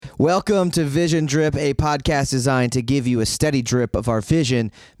Welcome to Vision Drip, a podcast designed to give you a steady drip of our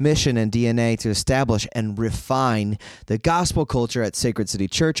vision, mission, and DNA to establish and refine the gospel culture at Sacred City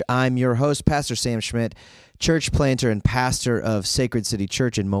Church. I'm your host, Pastor Sam Schmidt, church planter and pastor of Sacred City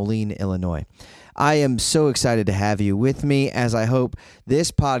Church in Moline, Illinois. I am so excited to have you with me as I hope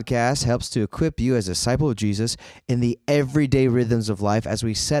this podcast helps to equip you as a disciple of Jesus in the everyday rhythms of life as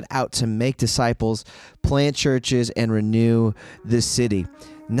we set out to make disciples, plant churches, and renew the city.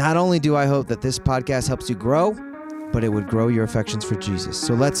 Not only do I hope that this podcast helps you grow, but it would grow your affections for Jesus.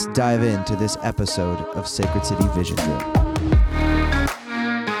 So let's dive into this episode of Sacred City Vision Drip.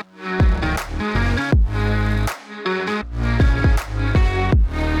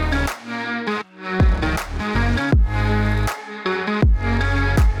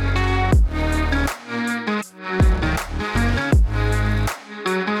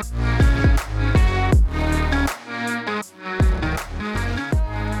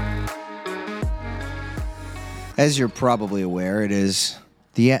 As you're probably aware, it is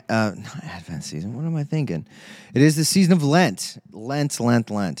the not Advent season. What am I thinking? It is the season of Lent.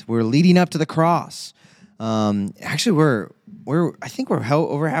 Lent. We're leading up to the cross. Actually, I think we're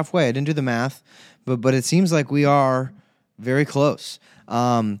over halfway. I didn't do the math, but it seems like we are very close.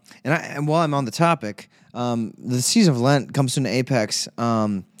 And while I'm on the topic, the season of Lent comes to an apex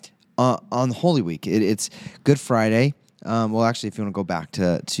on Holy Week. It's Good Friday. Well, actually, if you want to go back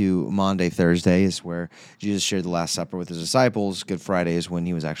to Maundy Thursday is where Jesus shared the Last Supper with his disciples. Good Friday is when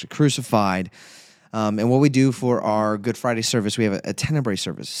he was actually crucified. And what we do for our Good Friday service, we have a tenebrae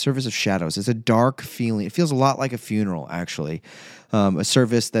service of shadows. It's a dark feeling. It feels a lot like a funeral, actually. A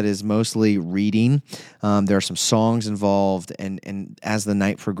service that is mostly reading. There are some songs involved, and as the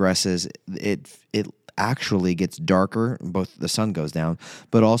night progresses, it actually gets darker. Both the sun goes down,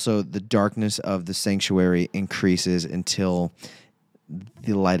 but also the darkness of the sanctuary increases until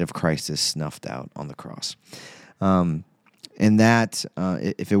the light of Christ is snuffed out on the cross. And that,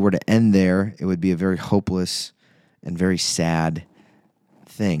 if it were to end there, it would be a very hopeless and very sad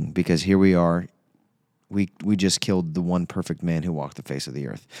thing, because here we are. We just killed the one perfect man who walked the face of the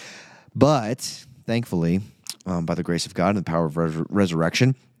earth. But thankfully, by the grace of God and the power of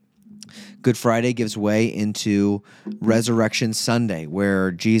resurrection, Good Friday gives way into Resurrection Sunday,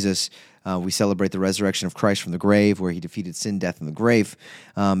 where Jesus, we celebrate the resurrection of Christ from the grave, where he defeated sin, death, and the grave.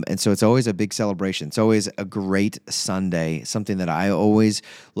 And so it's always a big celebration. It's always a great Sunday, something that I always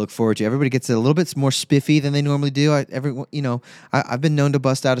look forward to. Everybody gets a little bit more spiffy than they normally do. I've been known to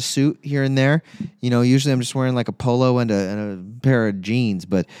bust out a suit here and there. Usually I'm just wearing like a polo and a pair of jeans,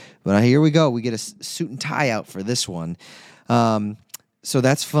 but here we go. We get a suit and tie out for this one. So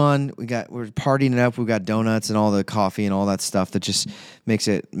that's fun. We're partying it up. We've got donuts and all the coffee and all that stuff that just makes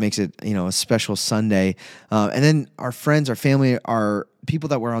it a special Sunday. And then our friends, our family, our people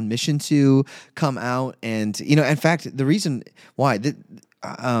that we're on mission to come out, and in fact, the reason why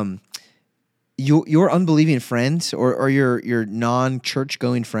your unbelieving friends or your non-church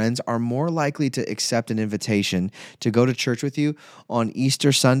going friends are more likely to accept an invitation to go to church with you on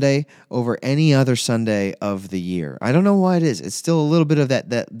Easter Sunday over any other Sunday of the year. I don't know why it is. It's still a little bit of that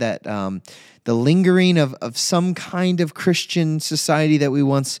the lingering of some kind of Christian society that we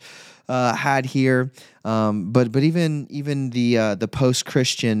once had here. But even the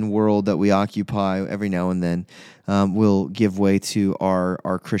post-Christian world that we occupy every now and then will give way to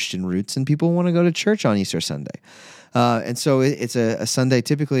our Christian roots, and people want to go to church on Easter Sunday. And so it's a Sunday.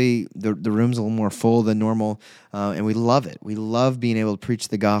 Typically, the room's a little more full than normal, and we love it. We love being able to preach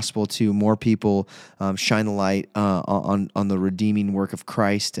the gospel to more people, shine the light on the redeeming work of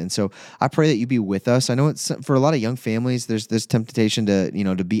Christ. And so I pray that you be with us. I know it's for a lot of young families. There's this temptation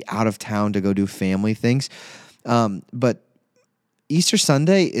to be out of town to go do family things, but Easter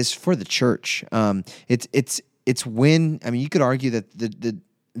Sunday is for the church. It's when, you could argue that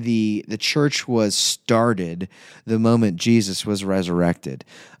the church was started the moment Jesus was resurrected.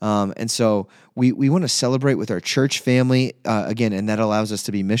 And so we want to celebrate with our church family, again, and that allows us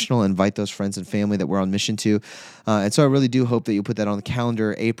to be missional, invite those friends and family that we're on mission to. And so I really do hope that you put that on the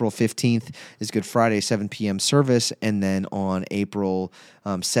calendar. April 15th is Good Friday, 7 p.m. service, and then on April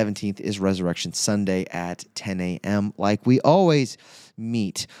 17th is Resurrection Sunday at 10 a.m. like we always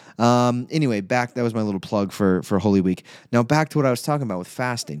meet. Anyway, that was my little plug for Holy Week. Now back to what I was talking about with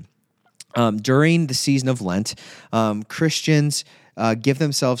fasting. During the season of Lent, Christians give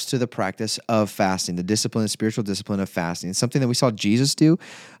themselves to the practice of fasting, the spiritual discipline of fasting. It's something that we saw Jesus do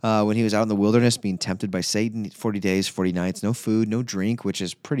when he was out in the wilderness being tempted by Satan, 40 days, 40 nights, no food, no drink, which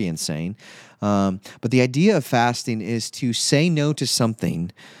is pretty insane. But the idea of fasting is to say no to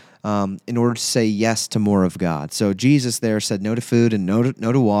something in order to say yes to more of God. So Jesus there said no to food and no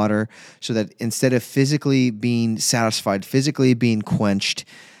to water, so that instead of physically being satisfied, physically being quenched,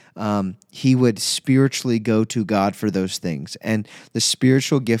 he would spiritually go to God for those things. And the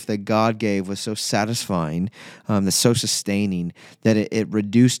spiritual gift that God gave was so satisfying, that's so sustaining, that it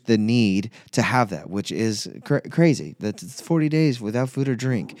reduced the need to have that, which is crazy. That's 40 days without food or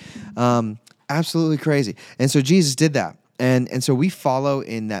drink. Absolutely crazy. And so Jesus did that. And so we follow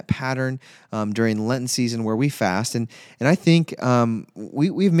in that pattern during Lenten season where we fast, and I think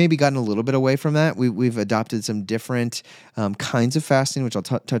we've maybe gotten a little bit away from that. We've adopted some different kinds of fasting, which I'll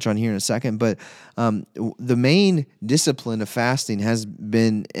touch on here in a second. But the main discipline of fasting has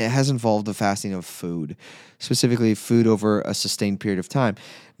involved the fasting of food, specifically food over a sustained period of time.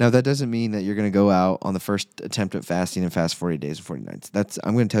 Now, that doesn't mean that you're going to go out on the first attempt at fasting and fast 40 days and 40 nights.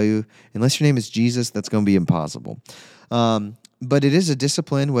 I'm going to tell you, unless your name is Jesus, that's going to be impossible. But it is a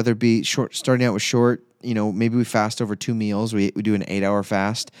discipline, whether it be starting out with short, maybe we fast over 2 meals. We do an 8-hour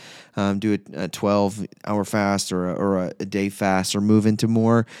fast, do a 12-hour fast or a day fast, or move into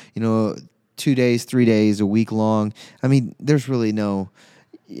more, 2 days, 3 days, a week long. I mean, there's really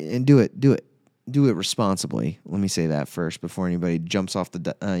and do it responsibly. Let me say that first before anybody jumps off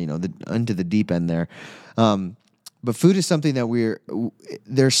into the deep end there. But food is something that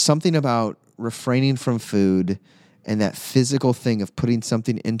there's something about refraining from food and that physical thing of putting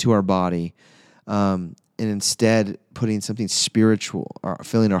something into our body, and instead putting something spiritual, or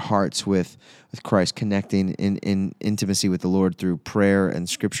filling our hearts with Christ, connecting in intimacy with the Lord through prayer and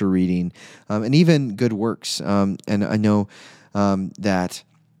scripture reading, and even good works. And I know that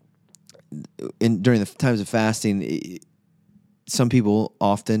during the times of fasting, some people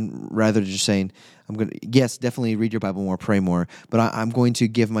often, rather than just saying, yes, definitely read your Bible more, pray more, but I'm going to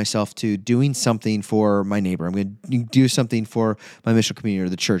give myself to doing something for my neighbor. I'm going to do something for my missional community or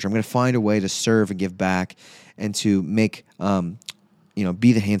the church. I'm going to find a way to serve and give back and to make,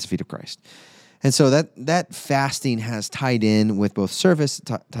 be the hands and feet of Christ. And so that fasting has tied in with both service,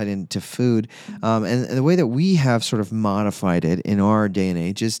 tied into food, and the way that we have sort of modified it in our day and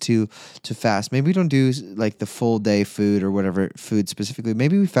age is to fast. Maybe we don't do like the full day food or whatever food specifically.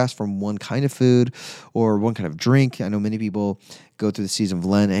 Maybe we fast from one kind of food or one kind of drink. I know many people go through the season of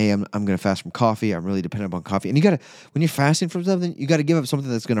Lent. Hey, I'm going to fast from coffee. I'm really dependent upon coffee. And when you're fasting from something, you got to give up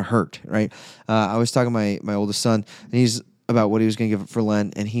something that's going to hurt, right? I was talking to my oldest son, and he's about what he was going to give up for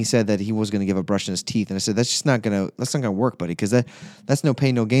Lent, and he said that he was going to give up brushing his teeth, and I said that's not going to work, buddy, because that's no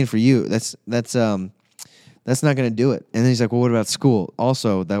pain, no gain for you. That's not going to do it. And then he's like, well, what about school?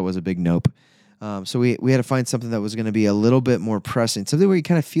 Also, that was a big nope. So we had to find something that was going to be a little bit more pressing, something where you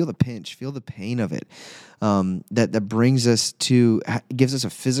kind of feel the pinch, feel the pain of it, that brings us gives us a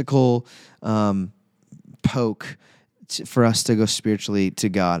physical poke for us to go spiritually to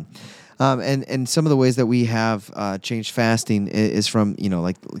God. And some of the ways that we have changed fasting is from,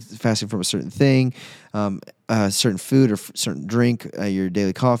 like fasting from a certain thing, certain food or certain drink, your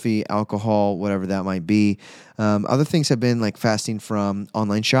daily coffee, alcohol, whatever that might be. Other things have been like fasting from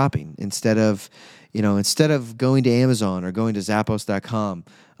online shopping instead of going to Amazon or going to Zappos.com.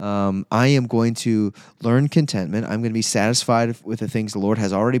 I am going to learn contentment. I'm going to be satisfied with the things the Lord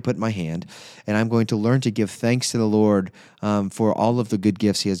has already put in my hand, and I'm going to learn to give thanks to the Lord for all of the good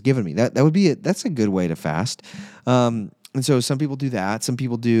gifts He has given me. That's a good way to fast. And so some people do that. Some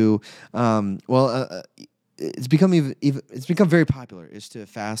people do it's become very popular is to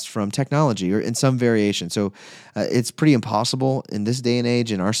fast from technology or in some variation. So it's pretty impossible in this day and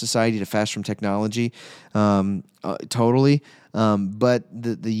age in our society to fast from technology totally. But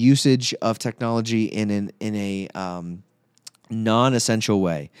the usage of technology in a non-essential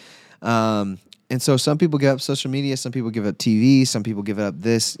way. And so some people give up social media, some people give up TV, some people give up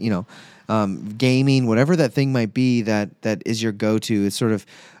this, gaming, whatever that thing might be that is your go-to. It's sort of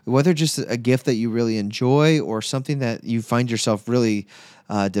whether just a gift that you really enjoy or something that you find yourself really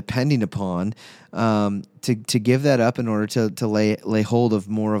depending upon to give that up in order to lay hold of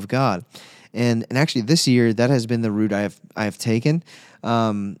more of God. And actually this year that has been the route I have taken.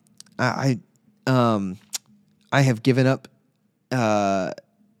 I have given up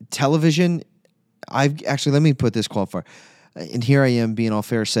television. Let me put this qualifier. And here I am being all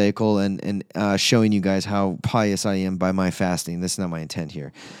pharisaical and showing you guys how pious I am by my fasting. This is not my intent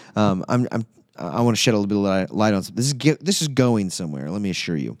here. I want to shed a little bit of light on something. This is going somewhere. Let me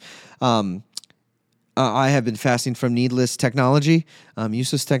assure you. I have been fasting from needless technology,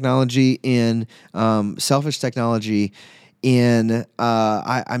 useless technology, and selfish technology. And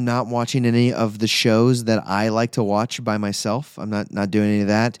I'm not watching any of the shows that I like to watch by myself. I'm not doing any of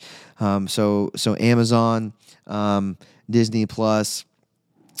that. So Amazon, Disney Plus,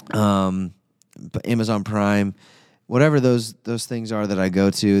 Amazon Prime, whatever those things are that I go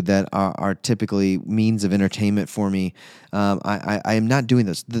to that are typically means of entertainment for me. I am not doing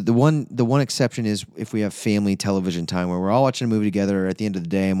those. The one exception is if we have family television time where we're all watching a movie together. Or at the end of the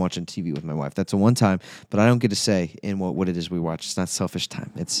day, I'm watching TV with my wife. That's the one time, but I don't get to say in what it is we watch. It's not selfish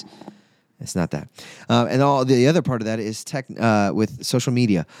time. It's not that. And all the other part of that is tech with social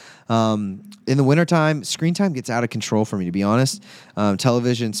media. In the wintertime, screen time gets out of control for me, to be honest.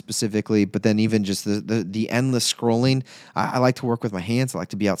 Television specifically, but then even just the endless scrolling. I like to work with my hands. I like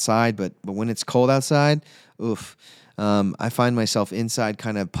to be outside, but when it's cold outside, oof. I find myself inside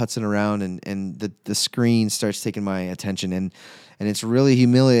kind of putzing around and the screen starts taking my attention and it's really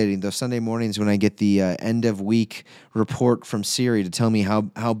humiliating those Sunday mornings when I get the end of week report from Siri to tell me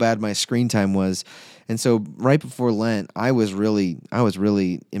how bad my screen time was. And so right before Lent, I was really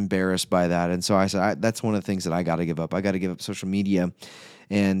embarrassed by that. And so I said, that's one of the things that I got to give up. I got to give up social media.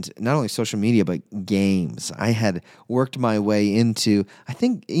 And not only social media, but games. I had worked my way into, I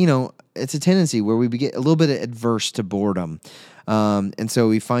think, it's a tendency where we get a little bit adverse to boredom. And so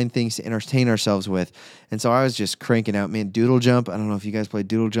we find things to entertain ourselves with. And so I was just cranking out, man, Doodle Jump. I don't know if you guys played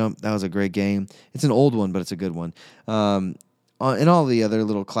Doodle Jump. That was a great game. It's an old one, but it's a good one. And all the other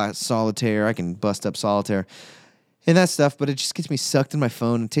little class, Solitaire. I can bust up Solitaire. And that stuff, but it just gets me sucked in my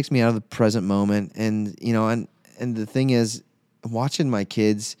phone. It takes me out of the present moment. And, and the thing is, watching my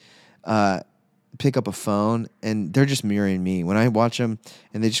kids pick up a phone and they're just mirroring me. When I watch them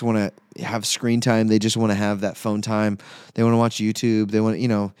and they just want to have screen time, they just want to have that phone time. They want to watch YouTube. They want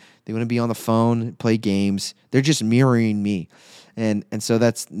to be on the phone, play games. They're just mirroring me. And so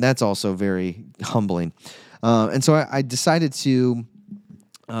that's also very humbling. And so I decided to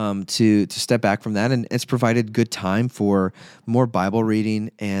step back from that, and it's provided good time for more Bible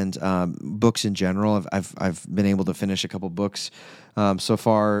reading and books in general. I've been able to finish a couple books so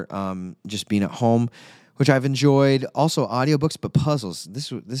far, just being at home, which I've enjoyed. Also audiobooks, but puzzles.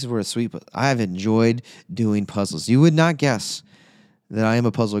 This is where it's sweet. But I have enjoyed doing puzzles. You would not guess that I am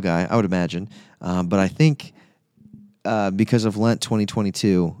a puzzle guy, I would imagine, but I think. Because of Lent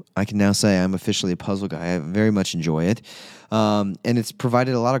 2022, I can now say I'm officially a puzzle guy. I very much enjoy it, and it's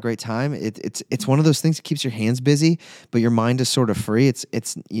provided a lot of great time. It's one of those things that keeps your hands busy, but your mind is sort of free.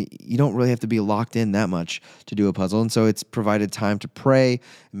 You don't really have to be locked in that much to do a puzzle, and so it's provided time to pray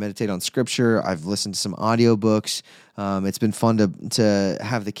and meditate on Scripture. I've listened to some audiobooks. It's been fun to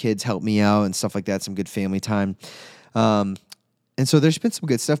have the kids help me out and stuff like that. Some good family time. And so there's been some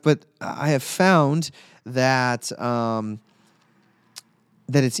good stuff, but I have found that that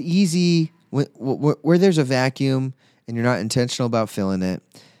it's easy where there's a vacuum and you're not intentional about filling it.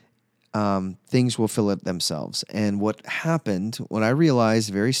 Things will fill it themselves. And what I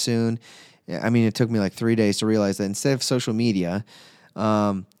realized very soon, it took me like 3 days to realize that instead of social media,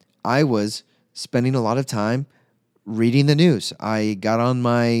 I was spending a lot of time reading the news. I got on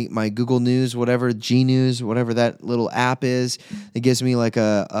my Google News, whatever, G News, whatever that little app is. It gives me like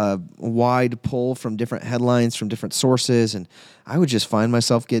a wide pull from different headlines from different sources. And I would just find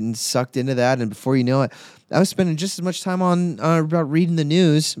myself getting sucked into that. And before you know it, I was spending just as much time on about reading the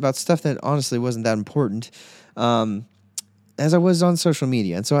news about stuff that honestly wasn't that important as I was on social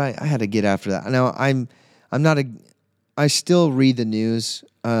media. And so I had to get after that. Now I still read the news,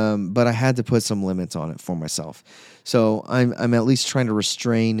 but I had to put some limits on it for myself. So I'm at least trying to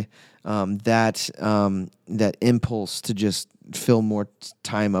restrain that impulse to just fill more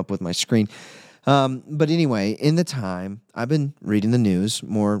time up with my screen. But anyway, in the time I've been reading the news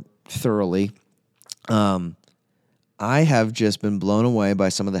more thoroughly, I have just been blown away by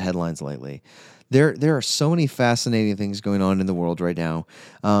some of the headlines lately. There are so many fascinating things going on in the world right now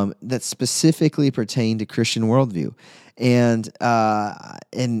that specifically pertain to Christian worldview. And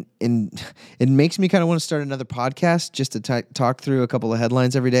it makes me kind of want to start another podcast just to talk through a couple of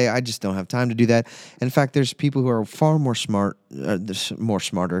headlines every day. I just don't have time to do that. In fact, there's people who are far more smarter.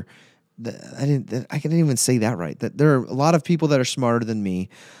 I couldn't even say that right. That there are a lot of people that are smarter than me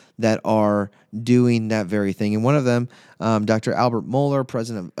that are doing that very thing. And one of them, Dr. Albert Mohler,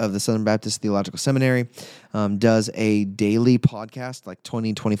 president of the Southern Baptist Theological Seminary, does a daily podcast, like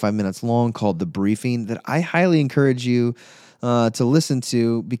 20, 25 minutes long, called The Briefing, that I highly encourage you to listen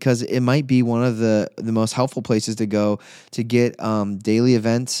to, because it might be one of the most helpful places to go to get daily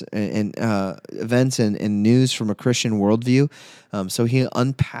events and news from a Christian worldview. So he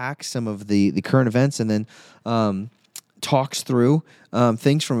unpacks some of the current events and then talks through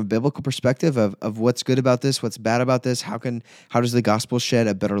things from a biblical perspective of what's good about this, what's bad about this, how does the gospel shed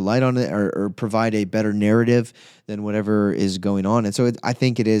a better light on it, or provide a better narrative than whatever is going on. And so I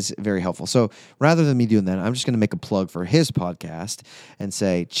think it is very helpful. So rather than me doing that, I'm just going to make a plug for his podcast and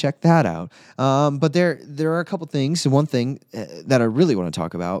say, check that out. But there are a couple things. One thing that I really want to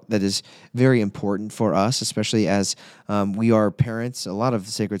talk about that is very important for us, especially as we are parents. A lot of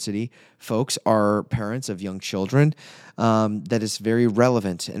Sacred City folks are parents of young children. That is very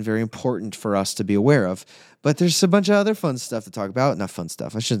relevant and very important for us to be aware of. But there's a bunch of other fun stuff to talk about. Not fun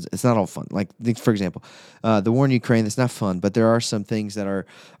stuff. It's not all fun. Like, for example, the war in Ukraine. That's not fun. But there are some things that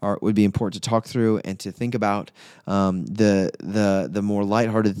would be important to talk through and to think about. The more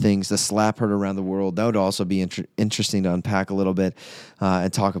lighthearted things, the slap heard around the world. That would also be interesting to unpack a little bit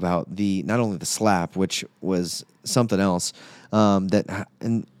and talk about not only the slap, which was something else. And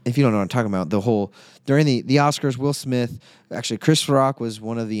if you don't know what I'm talking about, during the Oscars, Will Smith, actually Chris Rock was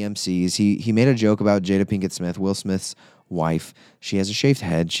one of the MCs. He made a joke about Jada Pinkett Smith, Will Smith's wife. She has a shaved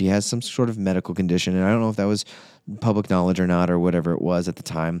head. She has some sort of medical condition, and I don't know if that was public knowledge or not, or whatever it was at the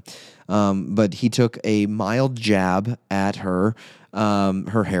time. But he took a mild jab at her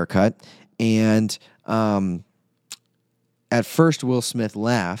haircut, and at first Will Smith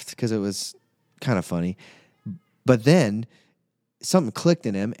laughed because it was kind of funny, but then something clicked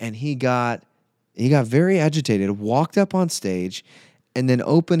in him, and he got very agitated, walked up on stage, and then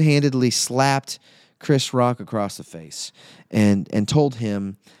open-handedly slapped Chris Rock across the face and told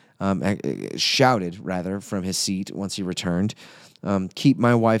him, shouted rather from his seat once he returned, keep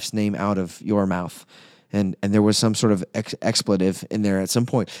my wife's name out of your mouth. And there was some sort of expletive in there at some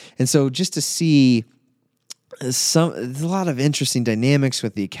point. And so just to see there's a lot of interesting dynamics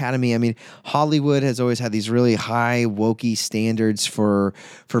with the Academy. I mean, Hollywood has always had these really high wokey standards for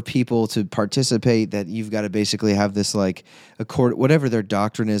people to participate, that you've got to basically have this whatever their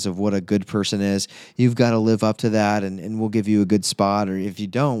doctrine is of what a good person is, you've got to live up to that, and we'll give you a good spot, or if you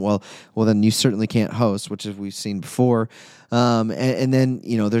don't, well then you certainly can't host, which we've seen before. And then,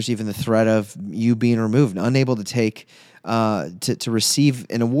 there's even the threat of you being removed, unable to take to receive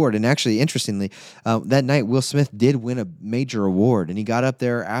an award. And actually, interestingly, that night Will Smith did win a major award, and he got up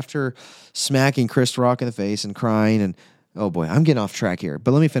there after smacking Chris Rock in the face and crying. And oh boy, I'm getting off track here,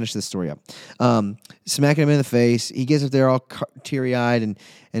 but let me finish this story up. Smacking him in the face, he gets up there all teary-eyed and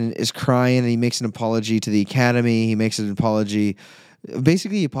is crying, and he makes an apology to the Academy. He makes an apology.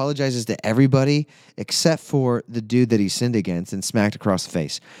 Basically, he apologizes to everybody except for the dude that he sinned against and smacked across the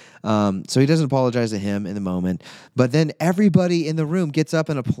face. So he doesn't apologize to him in the moment. But then everybody in the room gets up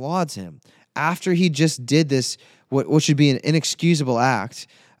and applauds him after he just did this, what should be an inexcusable act.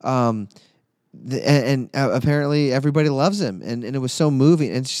 And apparently everybody loves him, and it was so moving.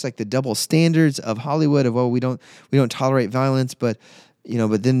 And it's just like the double standards of Hollywood of, we don't tolerate violence, but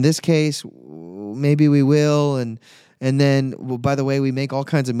in this case maybe we will. And then, by the way, we make all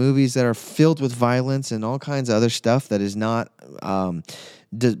kinds of movies that are filled with violence and all kinds of other stuff that is not,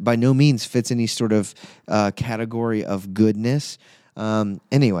 by no means fits any sort of category of goodness.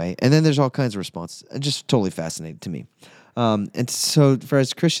 Anyway, and then there's all kinds of responses. Just totally fascinating to me. And so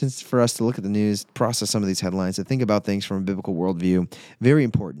as Christians, for us to look at the news, process some of these headlines, to think about things from a biblical worldview, very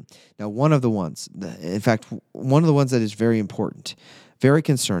important. Now, one of the ones that is very important, very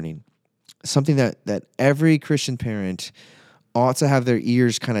concerning, something that every Christian parent ought to have their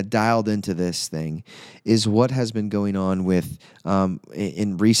ears kind of dialed into this thing, is what has been going on with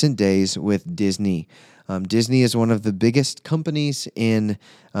in recent days with Disney. Disney is one of the biggest companies in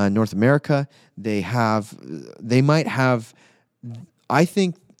North America. I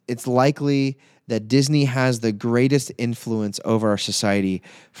think it's likely that Disney has the greatest influence over our society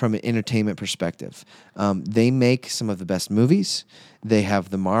from an entertainment perspective. They make some of the best movies. They have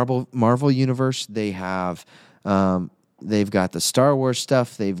the Marvel universe. They've got the Star Wars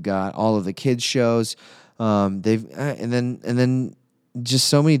stuff. They've got all of the kids shows. And then just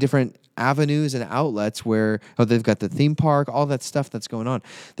so many different avenues and outlets where they've got the theme park, all that stuff that's going on.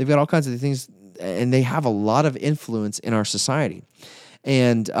 They've got all kinds of things, and they have a lot of influence in our society.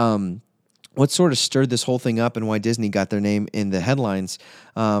 And what sort of stirred this whole thing up and why Disney got their name in the headlines,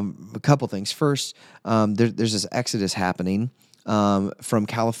 a couple things. First, there's this exodus happening from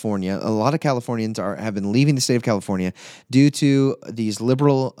California. A lot of Californians have been leaving the state of California due to these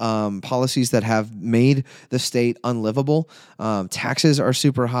liberal policies that have made the state unlivable. Taxes are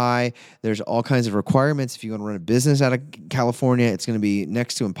super high. There's all kinds of requirements. If you want to run a business out of California, it's going to be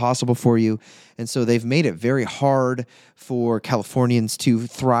next to impossible for you. And so they've made it very hard for Californians to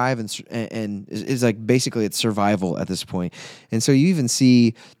thrive, and is like basically it's survival at this point. And so you even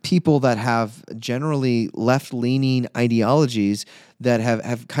see people that have generally left-leaning ideologies that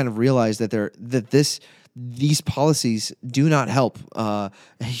have kind of realized that these policies do not help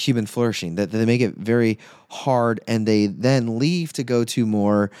human flourishing, that they make it very hard, and they then leave to go to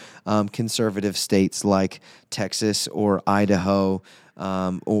more conservative states like Texas or Idaho,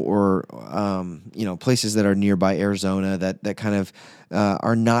 or places that are nearby Arizona that kind of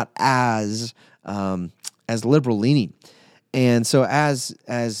are not as liberal leaning. And so as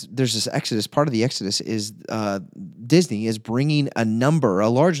there's this exodus, part of the exodus is Disney is bringing a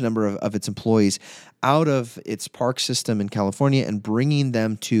large number of its employees out of its park system in California and bringing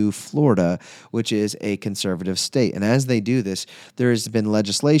them to Florida, which is a conservative state. And as they do this, there has been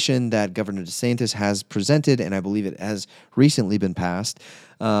legislation that Governor DeSantis has presented, and I believe it has recently been passed,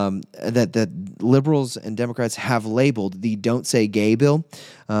 that liberals and Democrats have labeled the Don't Say Gay bill,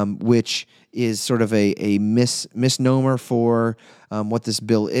 which is sort of a misnomer for what this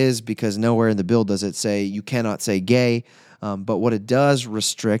bill is, because nowhere in the bill does it say you cannot say gay. But what it does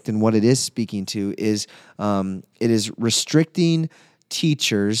restrict, and what it is speaking to, is it is restricting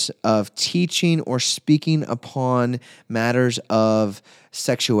teachers of teaching or speaking upon matters of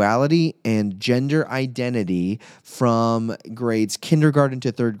sexuality and gender identity from grades kindergarten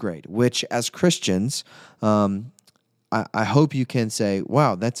to third grade, which as Christians, I hope you can say,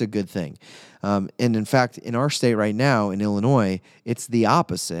 wow, that's a good thing. And in fact, in our state right now, in Illinois, it's the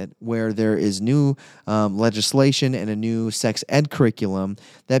opposite, where there is new legislation and a new sex ed curriculum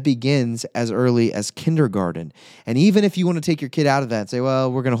that begins as early as kindergarten. And even if you want to take your kid out of that and say,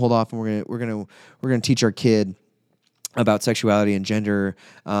 well, we're going to hold off and we're going to teach our kid about sexuality and gender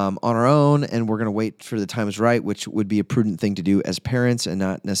on our own, and we're going to wait for the time is right, which would be a prudent thing to do as parents and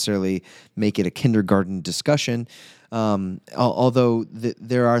not necessarily make it a kindergarten discussion. Although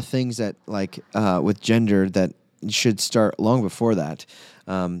there are things that, like with gender, that should start long before that,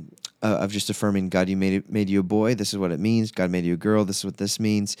 of just affirming, God, you made you a boy. This is what it means. God made you a girl. This is what this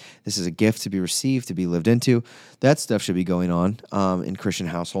means. This is a gift to be received, to be lived into. That stuff should be going on in Christian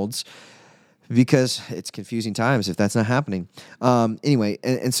households, because it's confusing times if that's not happening. Anyway,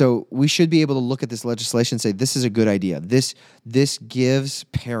 and so we should be able to look at this legislation and say, this is a good idea. This gives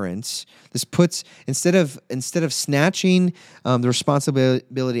parents, this puts, instead of snatching the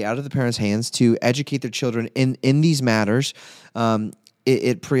responsibility out of the parents' hands to educate their children in these matters,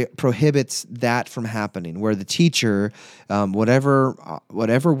 it prohibits that from happening, where the teacher, whatever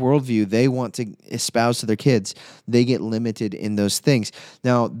worldview they want to espouse to their kids, they get limited in those things.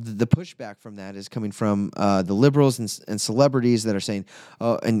 Now, the pushback from that is coming from the liberals and celebrities that are saying,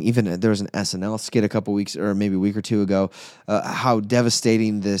 oh, and even there was an SNL skit a couple weeks, or maybe a week or two ago, how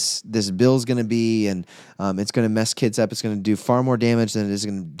devastating this bill is going to be, and it's going to mess kids up. It's going to do far more damage than it is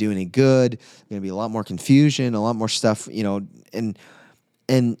going to do any good. There's going to be a lot more confusion, a lot more stuff, and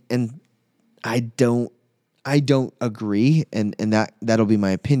I don't agree, and that'll be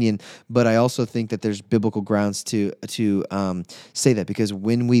my opinion. But I also think that there's biblical grounds to say that, because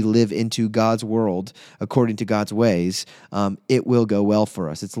when we live into God's world according to God's ways, it will go well for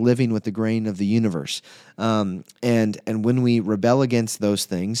us. It's living with the grain of the universe, and when we rebel against those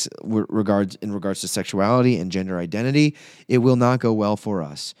things, in regards to sexuality and gender identity, it will not go well for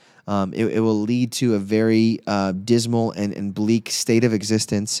us. It will lead to a very dismal and bleak state of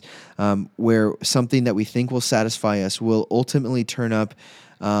existence, where something that we think will satisfy us will ultimately turn up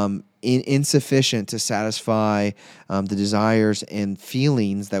insufficient to satisfy the desires and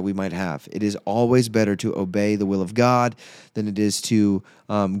feelings that we might have. It is always better to obey the will of God than it is to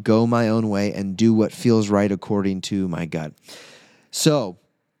go my own way and do what feels right according to my gut. So,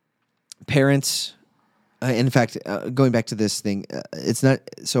 parents... in fact, going back to this thing, it's not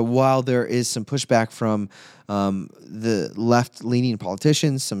so. While there is some pushback from the left-leaning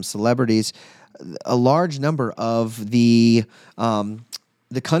politicians, some celebrities, a large number of the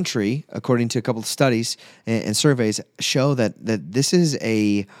country, according to a couple of studies and surveys, show that this is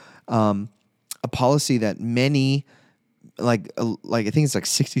a policy that many, like I think it's like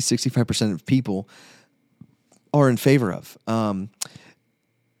 65% of people are in favor of.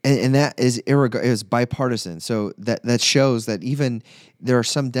 And that is it was bipartisan. So that shows that even there are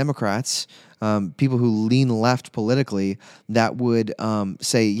some Democrats, people who lean left politically, that would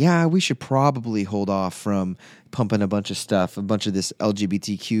say, yeah, we should probably hold off from pumping a bunch of this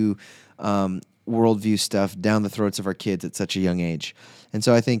LGBTQ worldview stuff down the throats of our kids at such a young age. And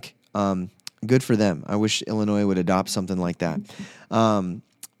so I think good for them. I wish Illinois would adopt something like that.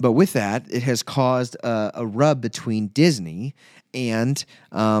 But with that, it has caused a rub between Disney and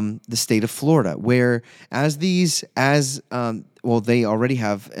the state of Florida, where they already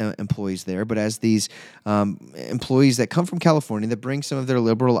have employees there, but as these employees that come from California that bring some of their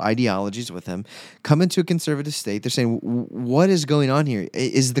liberal ideologies with them come into a conservative state, they're saying, what is going on here?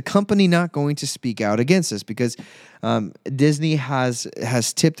 Is the company not going to speak out against this? Because Disney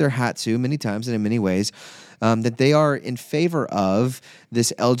has tipped their hat to many times and in many ways that they are in favor of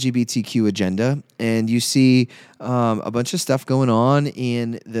this LGBTQ agenda. And you see a bunch of stuff going on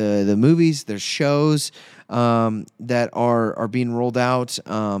in the movies. There's shows that are being rolled out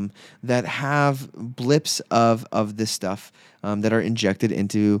that have blips of this stuff that are injected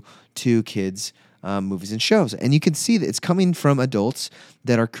into kids' movies and shows. And you can see that it's coming from adults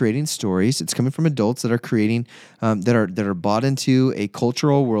that are creating stories. It's coming from adults that are creating that are bought into a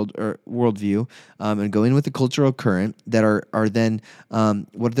cultural worldview and going with the cultural current that are then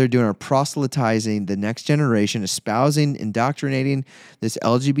what they're doing are proselytizing the next generation, espousing, indoctrinating this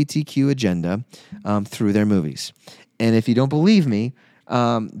LGBTQ agenda through their movies. And if you don't believe me,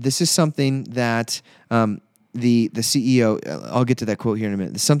 this is something that the CEO, I'll get to that quote here in a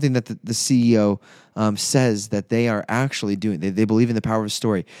minute. It's something that the CEO says that they are actually doing. They believe in the power of a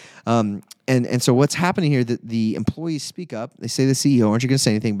story. And so what's happening here, the employees speak up. They say to the CEO, aren't you going to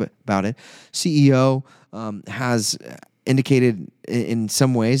say anything about it? CEO has indicated in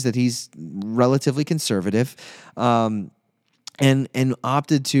some ways that he's relatively conservative. And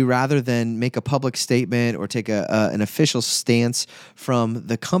opted to, rather than make a public statement or take an official stance from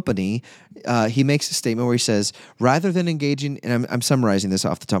the company, he makes a statement where he says, rather than engaging, and I'm summarizing this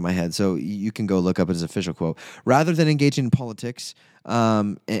off the top of my head, so you can go look up his official quote, rather than engaging in politics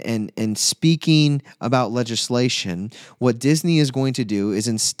and speaking about legislation, what Disney is going to do is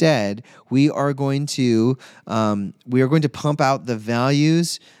instead we are going to pump out the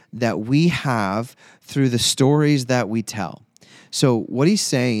values that we have through the stories that we tell. So what he's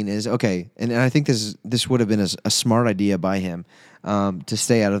saying is, okay, and I think this would have been a smart idea by him to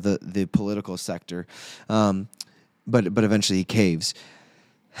stay out of the political sector, but eventually he caves.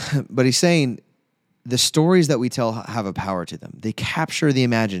 But he's saying the stories that we tell have a power to them. They capture the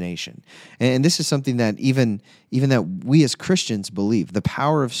imagination. And this is something that even that we as Christians believe, the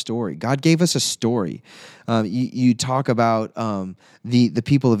power of story. God gave us a story. You talk about the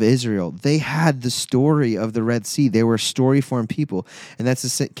people of Israel. They had the story of the Red Sea. They were story-formed people. And that's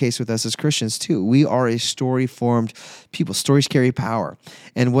the case with us as Christians too. We are a story-formed people. Stories carry power.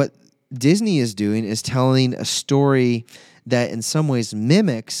 And what Disney is doing is telling a story that in some ways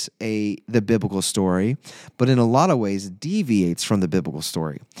mimics the biblical story, but in a lot of ways deviates from the biblical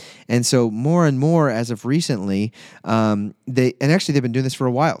story. And so more and more as of recently, they've been doing this for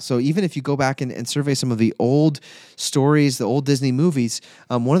a while. So even if you go back and survey some of the old stories, the old Disney movies,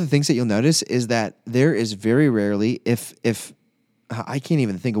 one of the things that you'll notice is that there is very rarely, if I can't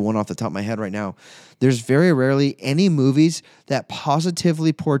even think of one off the top of my head right now, there's very rarely any movies that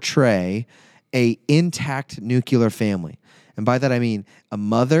positively portray a intact nuclear family. And by that I mean a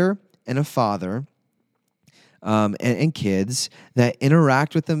mother and a father and kids that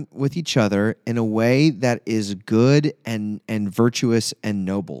interact with each other in a way that is good and virtuous and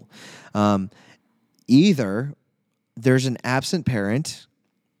noble. Either there's an absent parent,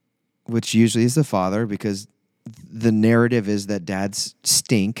 which usually is the father, because the narrative is that dads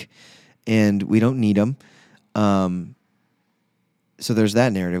stink and we don't need them. So there's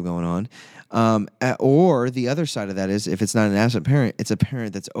that narrative going on. Or the other side of that is, if it's not an absent parent, it's a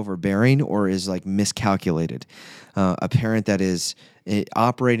parent that's overbearing or is like miscalculated. A parent that is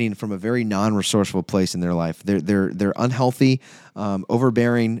operating from a very non-resourceful place in their life. They're unhealthy,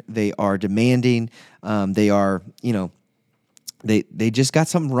 overbearing. They are demanding. They are, they just got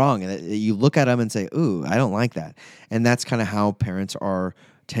something wrong. And you look at them and say, "Ooh, I don't like that." And that's kind of how parents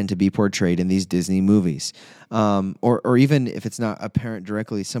tend to be portrayed in these Disney movies. Or even if it's not a parent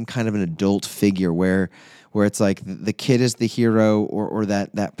directly, some kind of an adult figure where it's like the kid is the hero or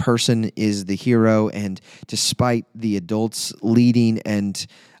that person is the hero, and despite the adults leading and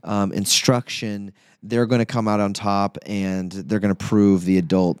instruction, they're going to come out on top and they're going to prove the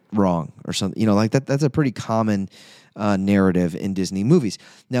adult wrong or something. Like that. That's a pretty common narrative in Disney movies.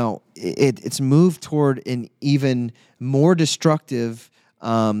 Now, it's moved toward an even more destructive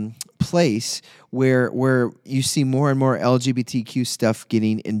place where you see more and more LGBTQ stuff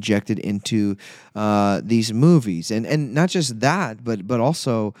getting injected into these movies, and not just that, but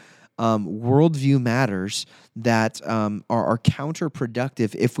also worldview matters that are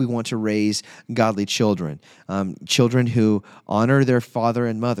counterproductive if we want to raise godly children, children who honor their father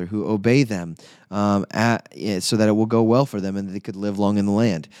and mother, who obey them, so that it will go well for them and they could live long in the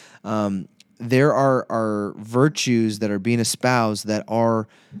land. There are virtues that are being espoused that are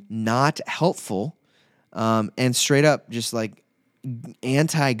not helpful and straight up just like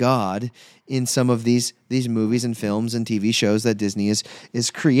anti-God in some of these movies and films and TV shows that Disney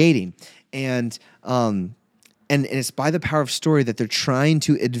is creating. And it's by the power of story that they're trying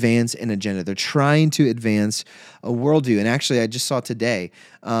to advance an agenda. They're trying to advance a worldview. And actually, I just saw today,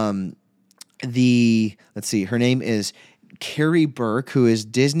 let's see, her name is Carrie Burke, who is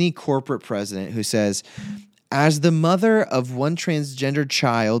Disney corporate president, who says, as the mother of one transgender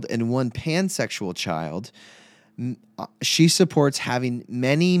child and one pansexual child, she supports having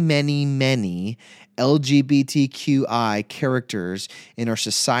many, many, many LGBTQI characters in our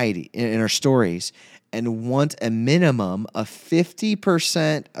society, in our stories, and want a minimum of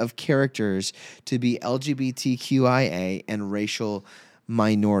 50% of characters to be LGBTQIA and racial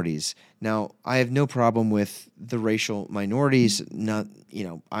minorities. Now, I have no problem with the racial minorities.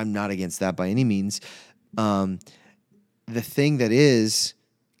 I'm not against that by any means. The thing that is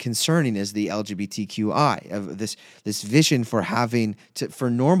concerning is the LGBTQI, of this vision for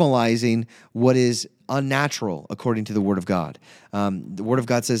normalizing what is unnatural according to the Word of God. The Word of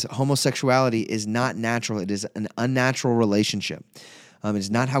God says homosexuality is not natural. It is an unnatural relationship. It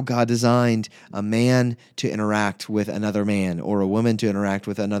is not how God designed a man to interact with another man or a woman to interact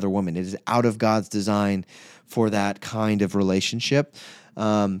with another woman. It is out of God's design for that kind of relationship.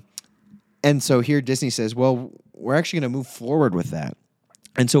 And so here Disney says, well, we're actually going to move forward with that.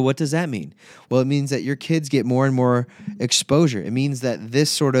 And so what does that mean? Well, it means that your kids get more and more exposure. It means that this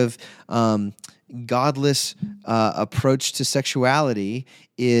sort of godless approach to sexuality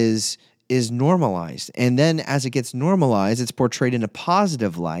is normalized. And then as it gets normalized, it's portrayed in a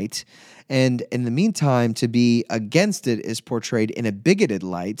positive light. And in the meantime, to be against it is portrayed in a bigoted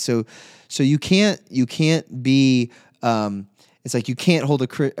light. So you can't be... it's like you can't hold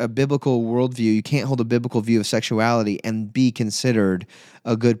a biblical worldview. You can't hold a biblical view of sexuality and be considered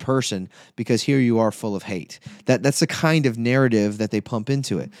a good person because here you are full of hate. That's the kind of narrative that they pump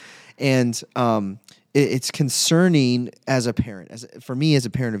into it. And it's concerning as a parent, for me as a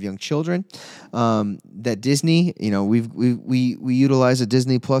parent of young children, that Disney, we utilize a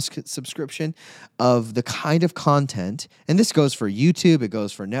Disney Plus subscription of the kind of content, and this goes for YouTube, it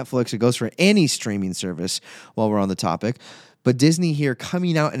goes for Netflix, it goes for any streaming service while we're on the topic. But Disney here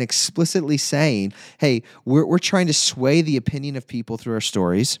coming out and explicitly saying, hey, we're trying to sway the opinion of people through our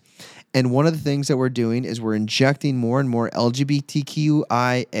stories. And one of the things that we're doing is we're injecting more and more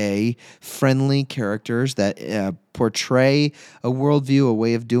LGBTQIA-friendly characters that portray a worldview, a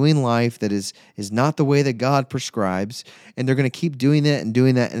way of doing life that is not the way that God prescribes. And they're going to keep doing that and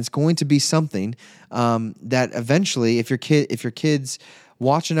doing that. And it's going to be something that eventually, if your kids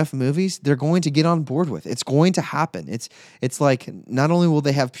watch enough movies, they're going to get on board with. It's going to happen. It's like not only will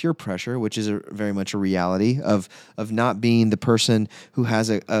they have peer pressure, which is very much a reality of not being the person who has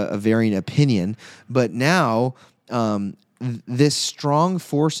a varying opinion, but now this strong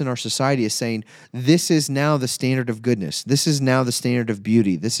force in our society is saying this is now the standard of goodness. This is now the standard of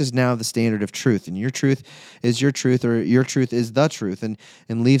beauty. This is now the standard of truth. And your truth is your truth, or your truth is the truth, and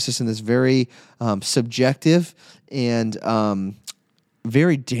leaves us in this very subjective and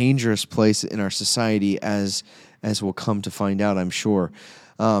very dangerous place in our society, as we'll come to find out, I'm sure.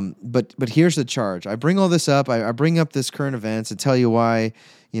 But here's the charge. I bring all this up. I bring up this current events and tell you why,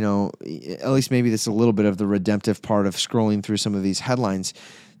 at least maybe this is a little bit of the redemptive part of scrolling through some of these headlines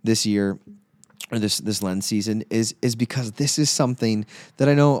this year, or this Lent season, is because this is something that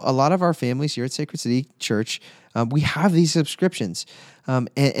I know a lot of our families here at Sacred City Church, we have these subscriptions.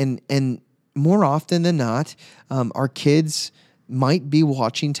 And more often than not, our kids might be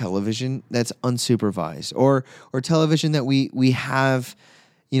watching television that's unsupervised, or television that we have,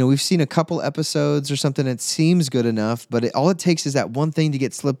 we've seen a couple episodes or something that seems good enough, but all it takes is that one thing to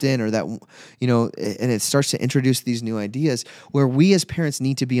get slipped in, or that, and it starts to introduce these new ideas where we as parents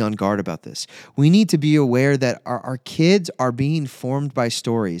need to be on guard about this. We need to be aware that our kids are being formed by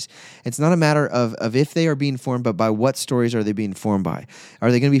stories. It's not a matter of if they are being formed, but by what stories are they being formed by?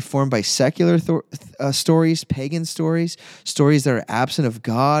 Are they going to be formed by secular stories, pagan stories that are absent of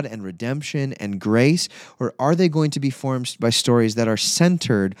God and redemption and grace? Or are they going to be formed by stories that are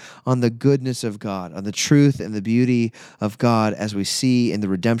centered on the goodness of God, on the truth and the beauty of God as we see in the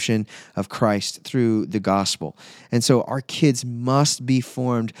redemption of Christ through the gospel? And so our kids must be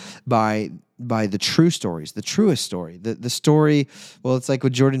formed by by the true stories, the truest story, the story. Well, it's like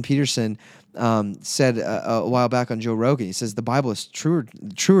what Jordan Peterson said a while back on Joe Rogan. He says the Bible is truer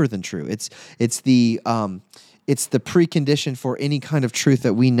than true. It's the precondition for any kind of truth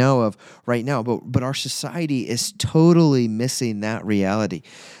that we know of right now. But our society is totally missing that reality.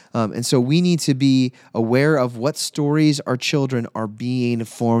 And so we need to be aware of what stories our children are being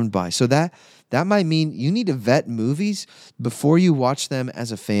formed by. So that might mean you need to vet movies before you watch them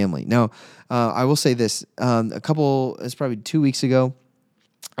as a family. Now, I will say this. It's probably 2 weeks ago,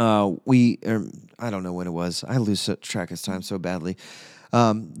 I don't know when it was. I lose track of time so badly.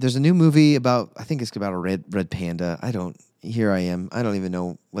 There's a new movie about, I think it's about a red panda. Here I am. I don't even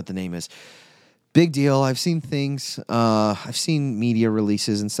know what the name is. Big deal. I've seen things. I've seen media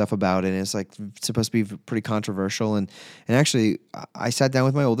releases and stuff about it. And it's like supposed to be pretty controversial. And actually, I sat down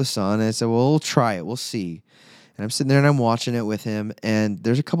with my oldest son and I said, well, we'll try it. We'll see. And I'm sitting there and I'm watching it with him. And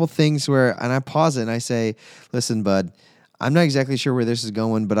there's a couple things and I pause it and I say, listen, bud, I'm not exactly sure where this is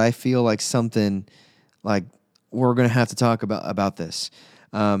going, but I feel like something like we're going to have to talk about this.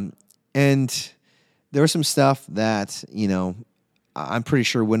 And there was some stuff that, I'm pretty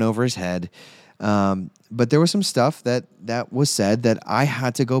sure went over his head. But there was some stuff that was said that I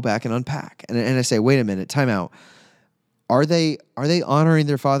had to go back and unpack. And I say, wait a minute, time out. Are they honoring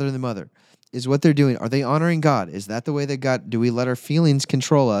their father and their mother? Is what they're doing, are they honoring God? Is that the way that God, do we let our feelings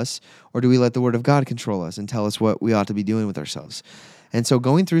control us, or do we let the Word of God control us and tell us what we ought to be doing with ourselves? And so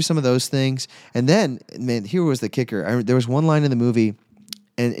going through some of those things, and then, man, here was the kicker. There was one line in the movie,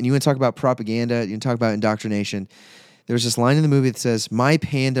 and you want to talk about propaganda, you want to talk about indoctrination. There's this line in the movie that says, "My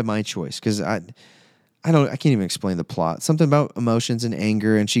panda, my choice," because I can't even explain the plot. Something about emotions and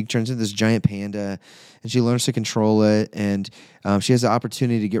anger, and she turns into this giant panda, and she learns to control it, and she has the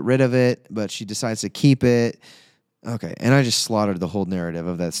opportunity to get rid of it, but she decides to keep it. Okay, and I just slaughtered the whole narrative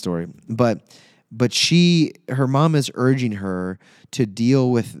of that story. But her mom is urging her to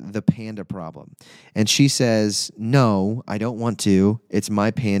deal with the panda problem, and she says, "No, I don't want to. It's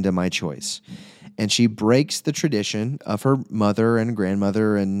my panda, my choice." And she breaks the tradition of her mother and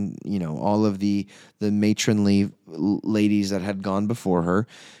grandmother and, all of the matronly ladies that had gone before her.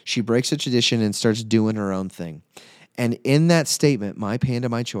 She breaks the tradition and starts doing her own thing. And in that statement, "My panda,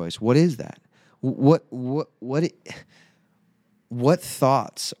 my choice," what is that? What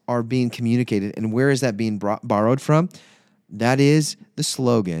thoughts are being communicated, and where is that being borrowed from? That is the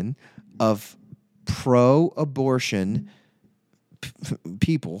slogan of pro-abortion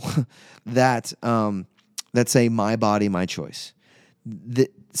people that say "my body, my choice."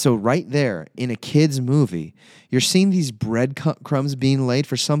 So right there in a kid's movie, you're seeing these breadcrumbs being laid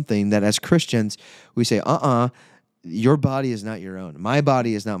for something that as Christians we say, your body is not your own. My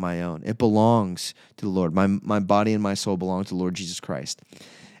body is not my own. It belongs to the Lord. My body and my soul belong to the Lord Jesus Christ.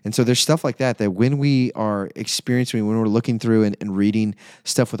 And so there's stuff like that when we are experiencing, when we're looking through and reading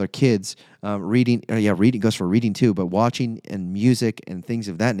stuff with our kids, reading goes for reading too, but watching and music and things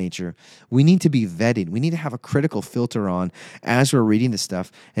of that nature, we need to be vetting. We need to have a critical filter on as we're reading the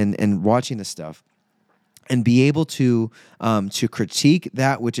stuff and watching the stuff, and be able to critique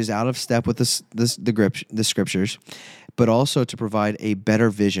that which is out of step with the scriptures, but also to provide a better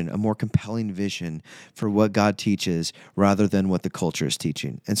vision, a more compelling vision for what God teaches rather than what the culture is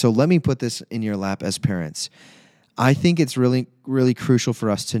teaching. And so let me put this in your lap as parents. I think it's really, really crucial for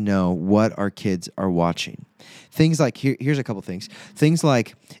us to know what our kids are watching. Things like, here's a couple things. Things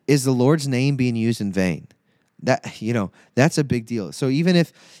like, is the Lord's name being used in vain? That's a big deal. So even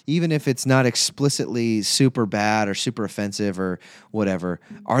if it's not explicitly super bad or super offensive or whatever,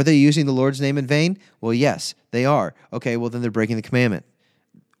 are they using the Lord's name in vain? Well, yes, they are. Okay, well then they're breaking the commandment.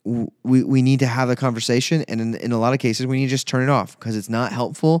 We need to have a conversation, and in a lot of cases we need to just turn it off because it's not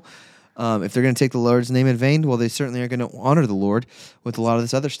helpful. If they're going to take the Lord's name in vain, well, they certainly are going to honor the Lord with a lot of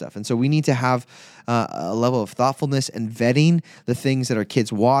this other stuff. And so we need to have a level of thoughtfulness and vetting the things that our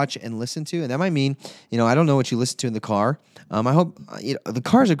kids watch and listen to. And that might mean, I don't know what you listen to in the car. I hope the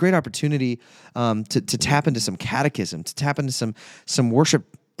car is a great opportunity to tap into some catechism, to tap into some worship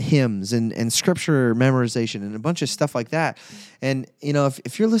hymns and scripture memorization and a bunch of stuff like that. And,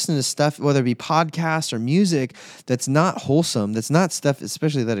 if you're listening to stuff, whether it be podcasts or music, that's not wholesome, that's not stuff,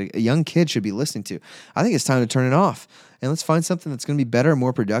 especially that a young kid should be listening to, I think it's time to turn it off. And let's find something that's going to be better and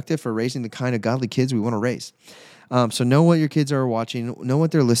more productive for raising the kind of godly kids we want to raise. So know what your kids are watching, know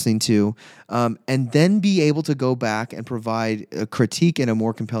what they're listening to, and then be able to go back and provide a critique and a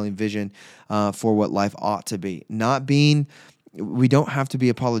more compelling vision for what life ought to be. We don't have to be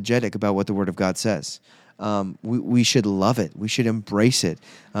apologetic about what the Word of God says. we should love it. We should embrace it.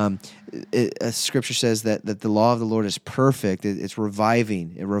 Scripture says that the law of the Lord is perfect. It's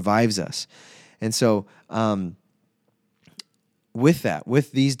reviving. It revives us. And so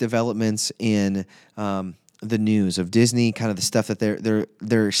with these developments in the news of Disney, kind of the stuff that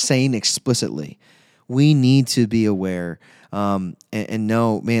they're saying explicitly, we need to be aware and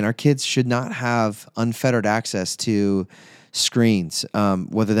know, man, our kids should not have unfettered access to screens,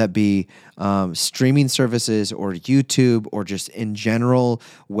 whether that be streaming services or YouTube or just in general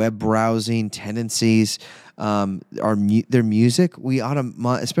web browsing tendencies. Their music, we ought to,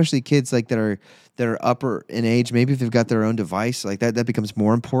 especially kids like that are upper in age, maybe if they've got their own device like that becomes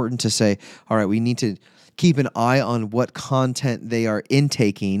more important to say, all right, we need to keep an eye on what content they are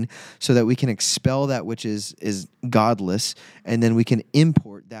intaking so that we can expel that which is godless, and then we can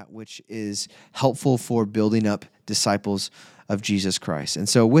import that which is helpful for building up disciples of Jesus Christ. And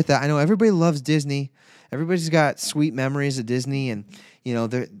so with that, I know everybody loves Disney. Everybody's got sweet memories of Disney, and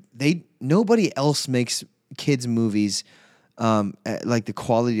nobody else makes kids movies like the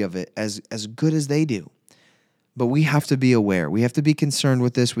quality of it as good as they do. But we have to be aware. We have to be concerned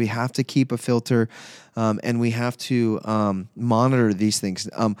with this. We have to keep a filter, and we have to monitor these things.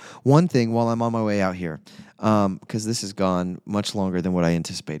 One thing while I'm on my way out here, because this has gone much longer than what I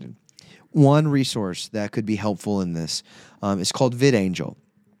anticipated. One resource that could be helpful in this is called VidAngel.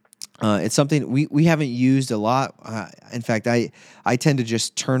 It's something we haven't used a lot. In fact, I tend to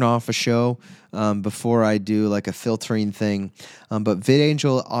just turn off a show before I do like a filtering thing. But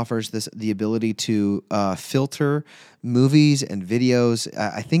VidAngel offers the ability to filter movies and videos.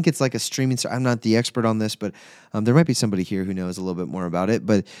 I think it's like a streaming. I'm not the expert on this, but there might be somebody here who knows a little bit more about it.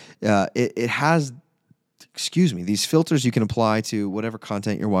 But it has, these filters you can apply to whatever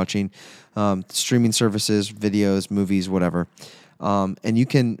content you're watching, streaming services, videos, movies, whatever, and you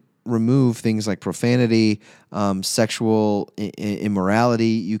can remove things like profanity, sexual immorality.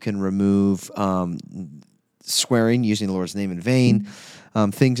 You can remove swearing, using the Lord's name in vain,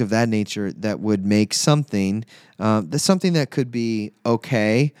 things of that nature that would make something that could be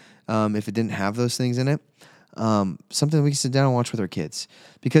okay if it didn't have those things in it. Something that we can sit down and watch with our kids.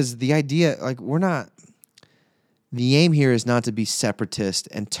 Because the idea, the aim here is not to be separatist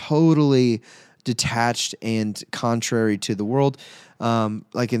and totally detached and contrary to the world. We're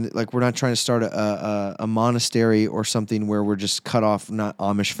not trying to start a monastery or something where we're just cut off, not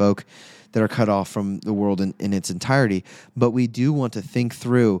Amish folk that are cut off from the world in its entirety. But we do want to think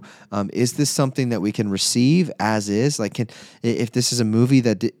through, is this something that we can receive as is? If this is a movie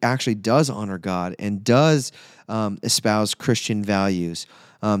that actually does honor God and does espouse Christian values,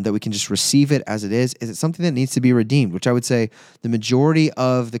 that we can just receive it as it is it something that needs to be redeemed? Which I would say the majority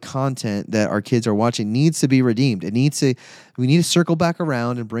of the content that our kids are watching needs to be redeemed. We need to circle back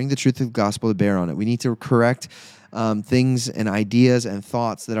around and bring the truth of the gospel to bear on it. We need to correct things and ideas and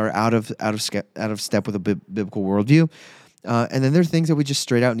thoughts that are out of step with a biblical worldview. And then there are things that we just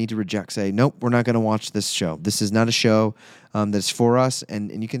straight out need to reject. Say, nope, we're not going to watch this show. This is not a show that's for us.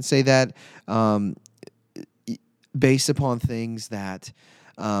 And you can say that based upon things that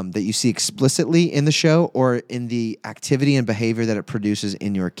you see explicitly in the show or in the activity and behavior that it produces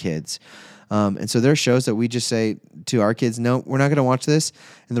in your kids. And so there are shows that we just say to our kids, no, we're not going to watch this.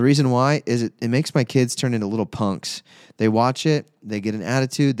 And the reason why is it makes my kids turn into little punks. They watch it, they get an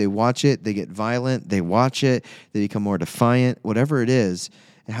attitude, they watch it, they get violent, they watch it, they become more defiant, whatever it is,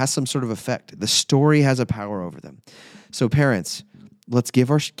 it has some sort of effect. The story has a power over them. So parents, let's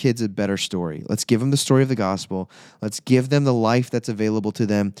give our kids a better story. Let's give them the story of the gospel. Let's give them the life that's available to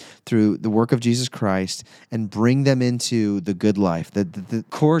them through the work of Jesus Christ and bring them into the good life. The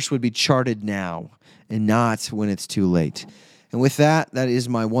course would be charted now and not when it's too late. And with that is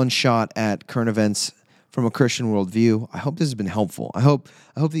my one shot at current events from a Christian worldview. I hope this has been helpful. I hope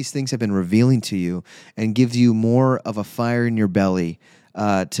these things have been revealing to you and give you more of a fire in your belly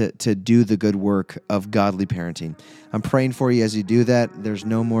to do the good work of godly parenting. I'm praying for you as you do that. There's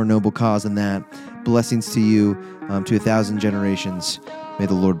no more noble cause than that. Blessings to you, to 1,000 generations. May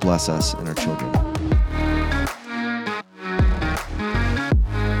the Lord bless us and our children.